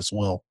to have as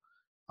well.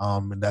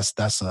 And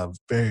that's a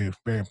very,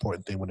 very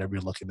important thing whenever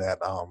you're looking at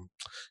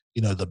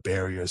the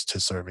barriers to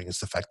serving, is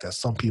the fact that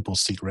some people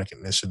seek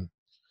recognition.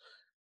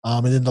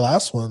 And then the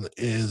last one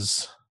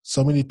is,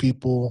 so many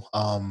people,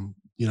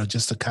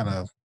 just to kind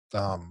of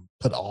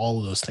put all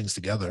of those things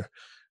together,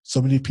 so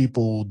many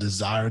people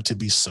desire to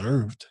be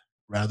served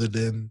rather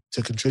than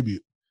to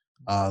contribute.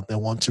 They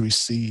want to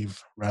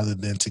receive rather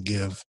than to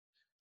give.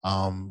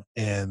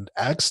 And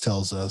Acts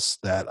tells us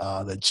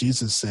that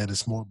Jesus said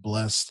it's more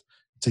blessed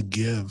to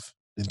give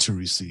than to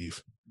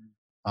receive.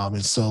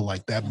 And so,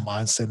 like, that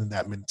mindset and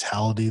that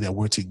mentality that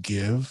we're to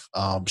give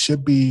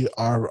should be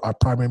our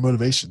primary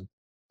motivation.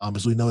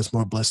 As we know, it's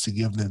more blessed to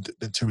give than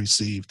to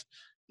receive.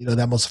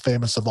 That most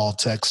famous of all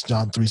texts,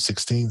 John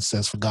 3:16,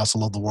 says, "For God so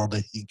loved the world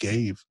that he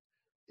gave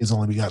his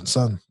only begotten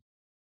son."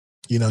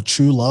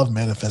 True love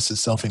manifests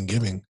itself in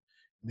giving.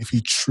 And if you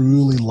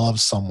truly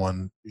love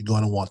someone, you're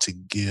going to want to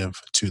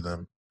give to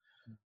them.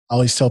 I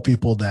always tell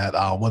people that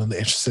one of the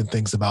interesting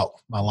things about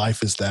my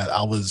life is that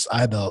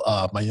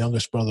my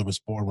youngest brother was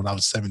born when I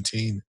was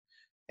 17.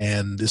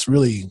 And this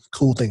really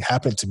cool thing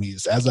happened to me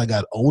is, as I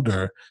got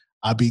older,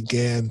 I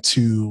began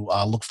to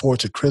look forward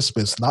to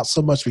Christmas, not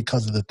so much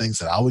because of the things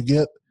that I would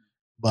get,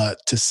 but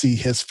to see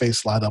his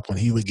face light up when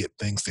he would get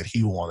things that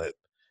he wanted.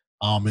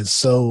 And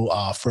so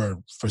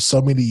for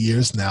so many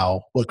years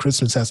now, what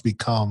Christmas has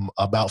become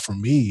about for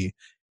me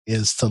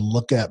is to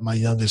look at my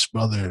youngest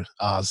brother,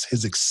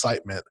 his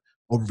excitement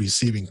over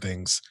receiving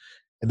things.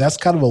 And that's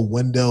kind of a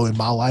window in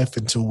my life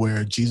into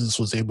where Jesus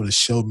was able to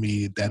show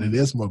me that it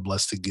is more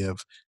blessed to give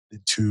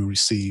than to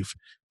receive.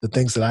 The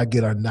things that I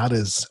get are not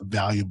as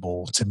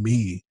valuable to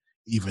me,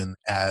 even,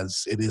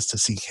 as it is to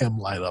see him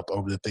light up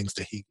over the things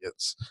that he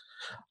gets.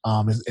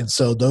 And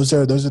so those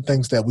are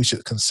things that we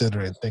should consider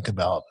and think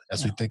about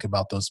as we think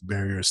about those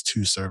barriers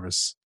to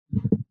service.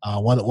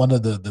 One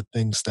of the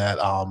things that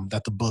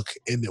the book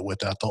ended with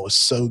that I thought was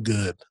so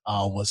good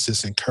was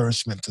this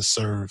encouragement to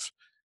serve.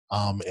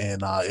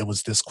 And it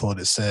was this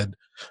quote. It said,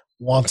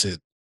 "Wanted,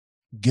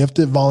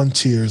 gifted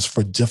volunteers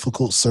for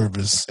difficult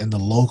service in the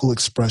local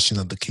expression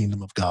of the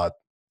kingdom of God.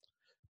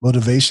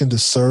 Motivation to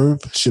serve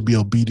should be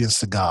obedience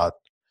to God,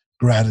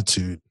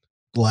 gratitude,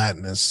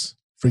 gladness,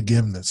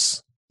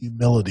 forgiveness,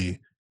 humility,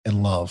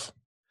 and love.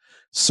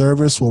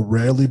 Service will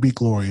rarely be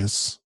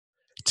glorious.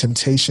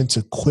 Temptation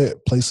to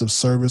quit place of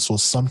service will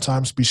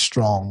sometimes be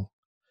strong.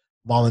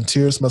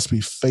 Volunteers must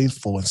be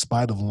faithful in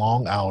spite of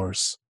long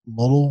hours,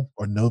 little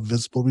or no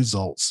visible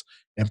results,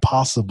 and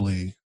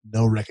possibly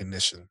no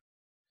recognition,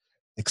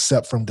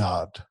 except from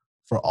God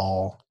for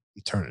all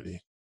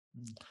eternity."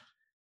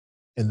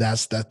 And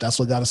that's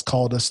what God has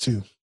called us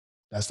to.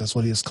 That's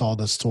what he has called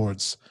us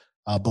towards.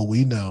 But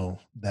we know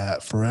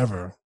that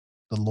forever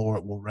the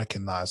Lord will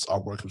recognize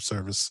our work of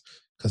service,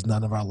 because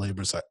none of our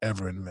labors are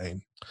ever in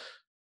vain.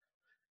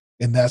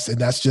 And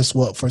that's just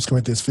what 1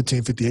 Corinthians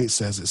 15:58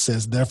 says. It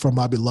says, "Therefore,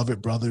 my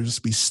beloved brothers,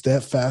 be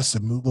steadfast,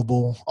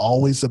 immovable,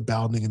 always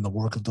abounding in the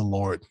work of the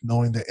Lord,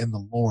 knowing that in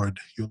the Lord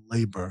your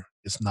labor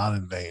is not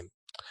in vain."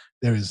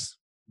 There is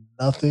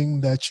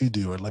nothing that you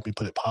do, or let me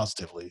put it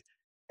positively,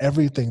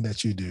 everything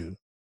that you do,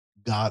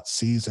 God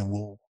sees and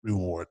will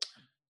reward.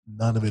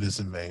 None of it is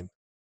in vain.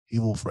 He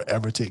will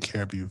forever take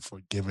care of you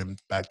for giving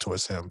back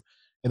towards him.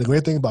 And the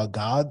great thing about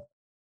God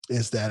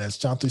is that, as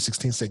John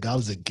 3:16 said, God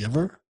is a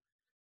giver,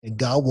 and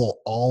God will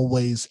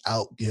always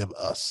outgive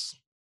us.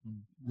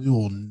 We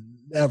will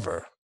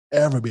never,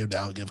 ever be able to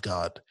outgive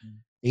God.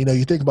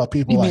 You think about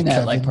people You like mean that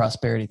Kevin. like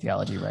prosperity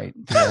theology, right?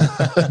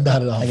 Not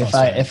at all. Like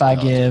if I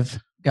give,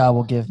 God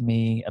will give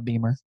me a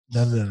Beamer.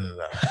 No.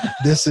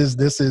 This is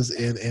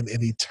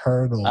in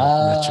eternal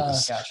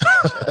riches,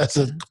 Gotcha. as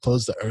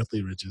opposed to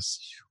earthly riches.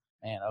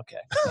 Man, okay.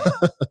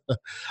 I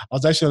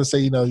was actually going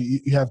to say,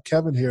 you have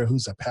Kevin here,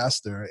 who's a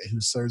pastor and who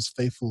serves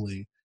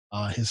faithfully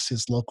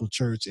his local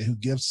church, and who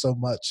gives so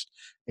much,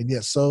 and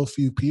yet so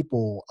few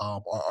people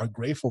are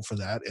grateful for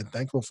that and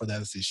thankful for that,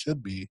 as they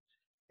should be.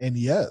 And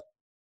yet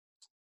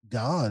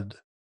God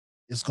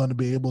is going to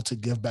be able to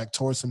give back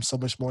towards him so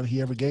much more than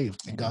he ever gave,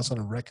 and God's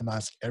going to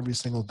recognize every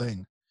single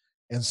thing.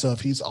 And so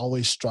if he's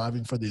always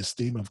striving for the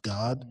esteem of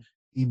God,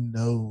 he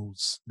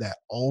knows that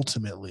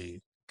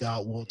ultimately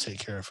God will take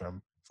care of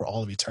him for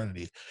all of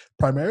eternity,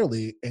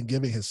 primarily in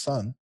giving his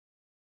son,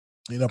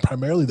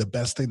 primarily the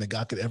best thing that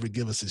God could ever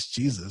give us is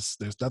Jesus.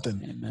 There's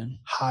nothing Amen.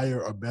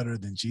 higher or better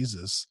than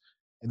Jesus.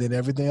 And then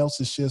everything else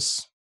is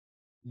just,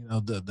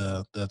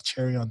 the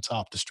cherry on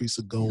top, the streets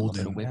of Yeah, a little gold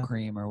bit of and whipped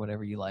cream or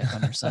whatever you like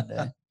on your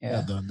Sunday.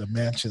 Yeah. the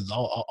mansions,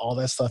 all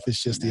that stuff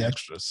is just the Amen.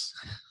 extras.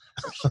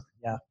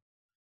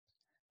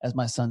 As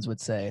my sons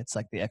would say, it's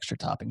like the extra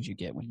toppings you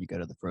get when you go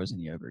to the frozen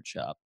yogurt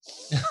shop.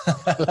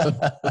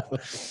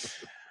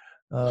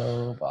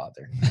 Oh,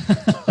 bother.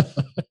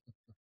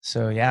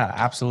 So yeah,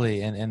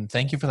 absolutely. And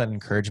thank you for that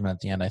encouragement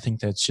at the end. I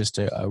think that's just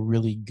a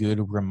really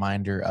good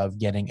reminder of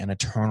getting an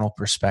eternal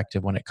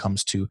perspective when it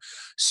comes to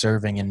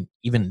serving and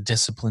even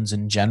disciplines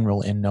in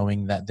general, and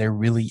knowing that there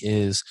really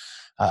is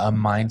a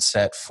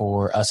mindset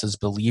for us as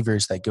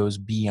believers that goes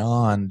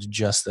beyond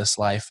just this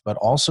life, but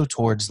also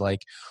towards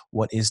like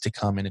what is to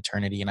come in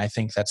eternity. And I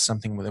think that's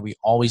something that we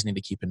always need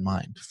to keep in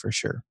mind for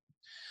sure.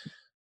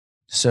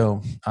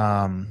 So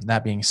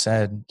that being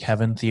said,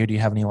 Kevin, Theo, do you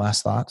have any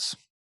last thoughts?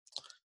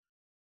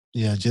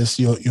 Yeah, just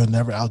you'll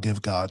never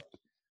outgive God.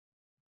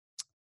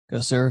 Go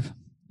serve.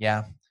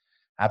 Yeah,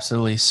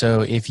 absolutely. So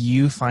if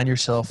you find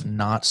yourself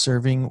not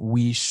serving,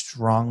 we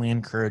strongly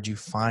encourage you,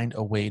 find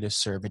a way to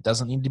serve. It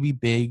doesn't need to be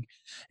big.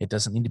 It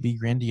doesn't need to be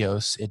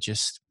grandiose. It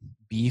just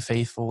be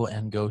faithful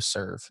and go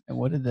serve. And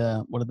what did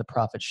the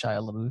prophet Shia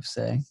LaBeouf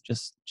say?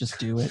 Just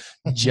do it.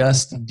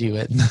 Just do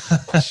it.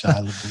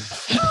 Shia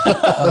LaBeouf.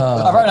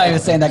 I'm probably not even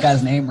saying that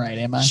guy's name right,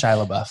 am I?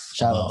 Shia LaBeouf.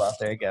 Shia LaBeouf.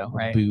 There you go.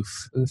 Right.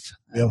 Boof. Oof.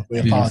 We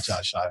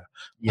apologize, Shia.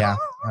 Yeah.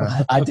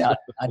 I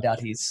doubt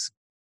he's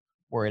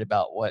worried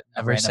about what a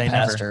Never random say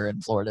never. pastor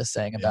in Florida is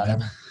saying about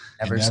him.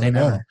 Never You say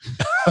never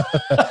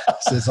never.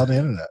 It's on the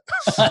internet.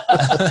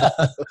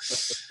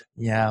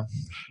 Yeah.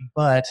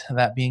 But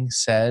that being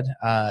said,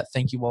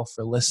 thank you all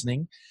for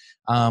listening.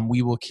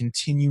 We will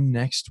continue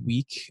next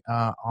week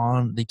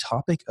on the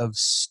topic of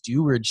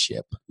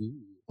stewardship. Ooh.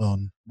 Well,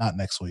 not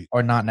next week.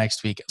 Or not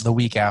next week, the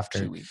week after.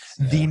 2 weeks.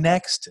 The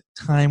next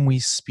time we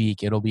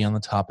speak, it'll be on the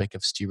topic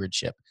of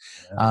stewardship.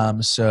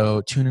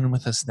 So tune in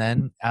with us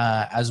then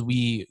as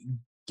we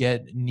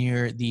get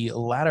near the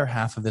latter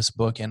half of this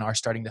book and are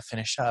starting to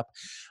finish up.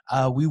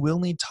 We will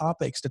need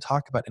topics to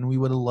talk about, and we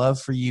would love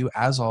for you,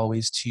 as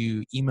always,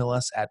 to email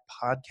us at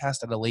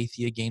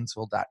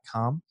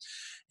podcast@aletheagainesville.com.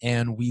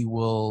 And we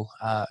will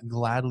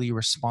gladly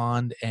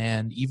respond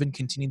and even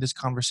continue this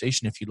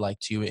conversation if you'd like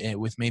to,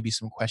 with maybe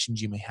some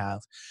questions you may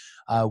have.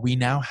 We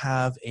now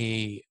have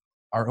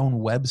our own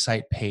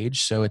website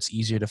page, so it's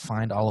easier to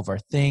find all of our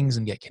things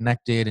and get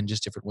connected, and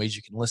just different ways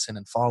you can listen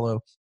and follow.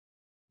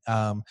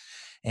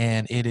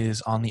 And it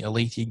is on the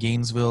Aletheia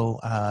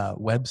Gainesville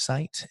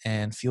website,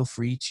 and feel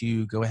free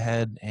to go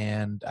ahead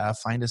and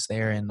find us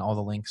there and all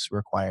the links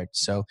required.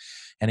 So,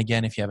 and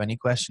again, if you have any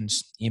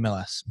questions, email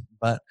us.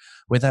 But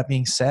with that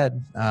being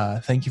said,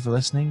 thank you for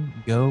listening.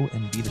 Go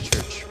and be the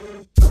church.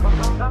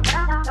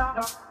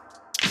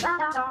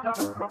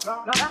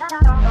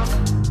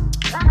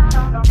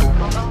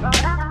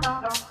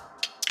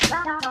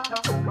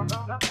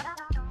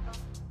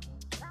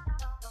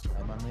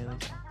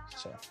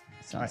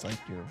 Sounds like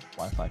your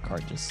Wi-Fi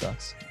card just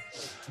sucks.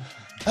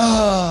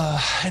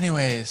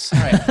 Anyways, all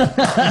right.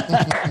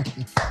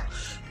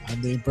 I'm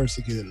being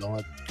persecuted,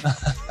 Lord.